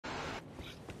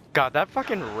God, that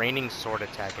fucking raining sword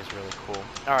attack is really cool.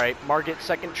 Alright, Margit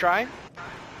second try.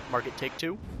 Margit take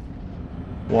 2.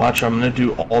 Watch, I'm gonna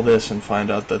do all this and find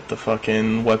out that the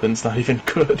fucking weapon's not even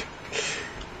good.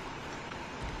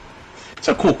 It's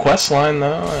a cool quest line,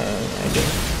 though. I get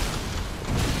it.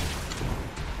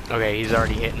 Okay, he's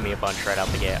already hitting me a bunch right out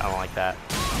the gate. I don't like that.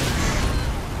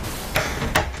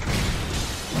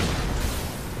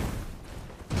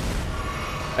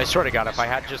 I swear to God, if I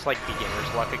had just like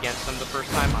beginner's luck against him the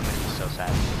first time, I'm gonna be so sad.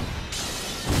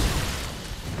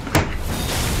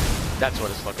 That's what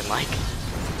it's looking like.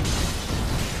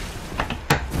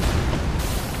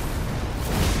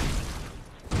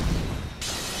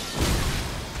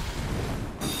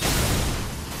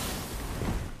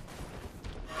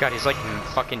 God, he's like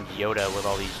fucking Yoda with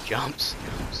all these jumps.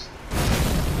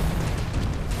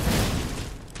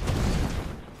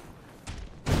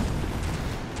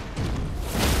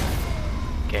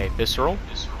 Okay, visceral.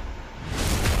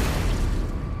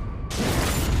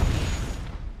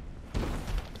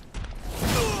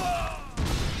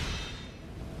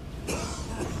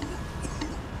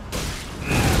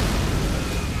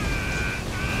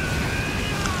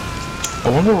 I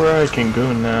wonder where I can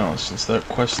go now, since that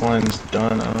quest line's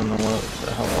done. I don't know what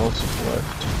the hell else is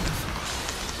left.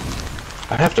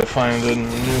 I have to find a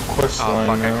new quest line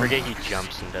fuck, now. I forget he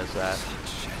jumps and does that.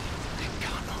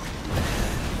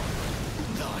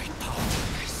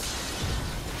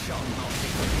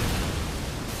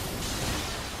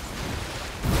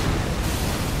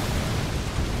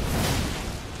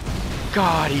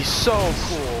 God, he's so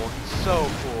cool. He's so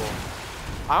cool.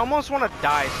 I almost want to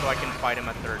die so I can fight him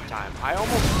a third time. I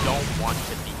almost don't want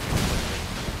to beat him quickly.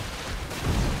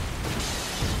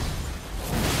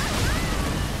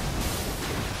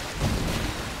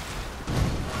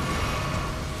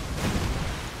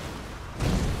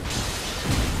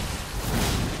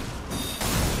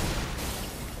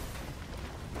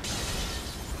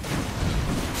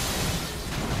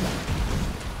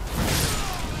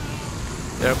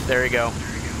 Yep, there you go.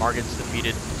 Margit's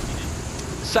defeated.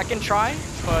 Second try,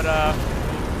 but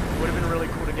would have been really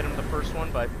cool to get him the first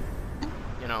one, but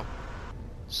you know,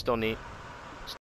 still neat.